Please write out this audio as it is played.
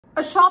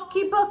A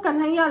shopkeeper,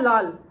 Kanhaiya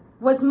Lal,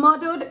 was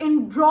murdered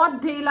in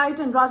broad daylight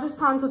in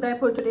Rajasthan's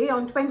Udaipur today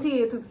on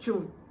 28th of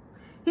June.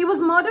 He was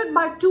murdered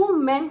by two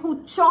men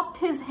who chopped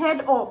his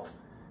head off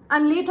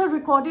and later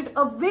recorded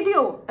a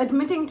video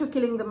admitting to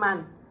killing the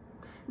man.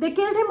 They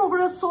killed him over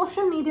a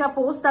social media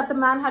post that the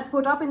man had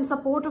put up in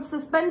support of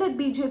suspended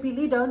BJP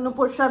leader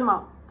Nupur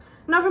Sharma.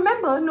 Now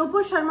remember,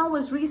 Nupur Sharma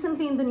was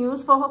recently in the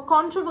news for her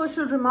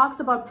controversial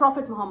remarks about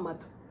Prophet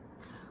Muhammad.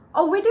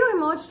 A video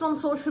emerged on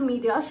social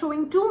media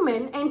showing two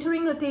men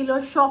entering a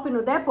tailor's shop in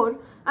Udaipur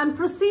and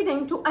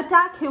proceeding to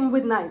attack him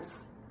with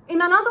knives.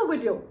 In another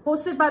video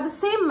posted by the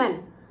same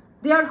men,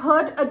 they are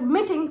heard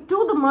admitting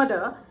to the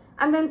murder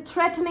and then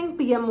threatening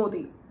PM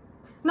Modi.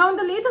 Now in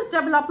the latest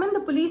development, the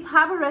police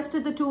have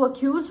arrested the two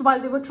accused while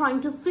they were trying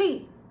to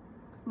flee.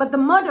 But the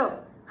murder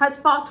has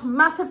sparked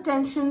massive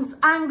tensions,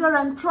 anger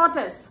and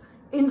protests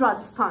in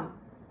Rajasthan.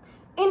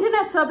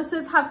 Internet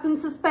services have been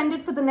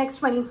suspended for the next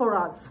 24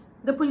 hours.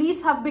 The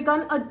police have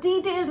begun a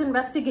detailed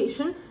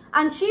investigation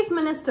and Chief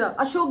Minister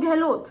Ashok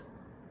Gehlot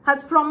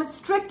has promised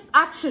strict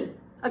action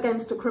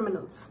against the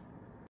criminals.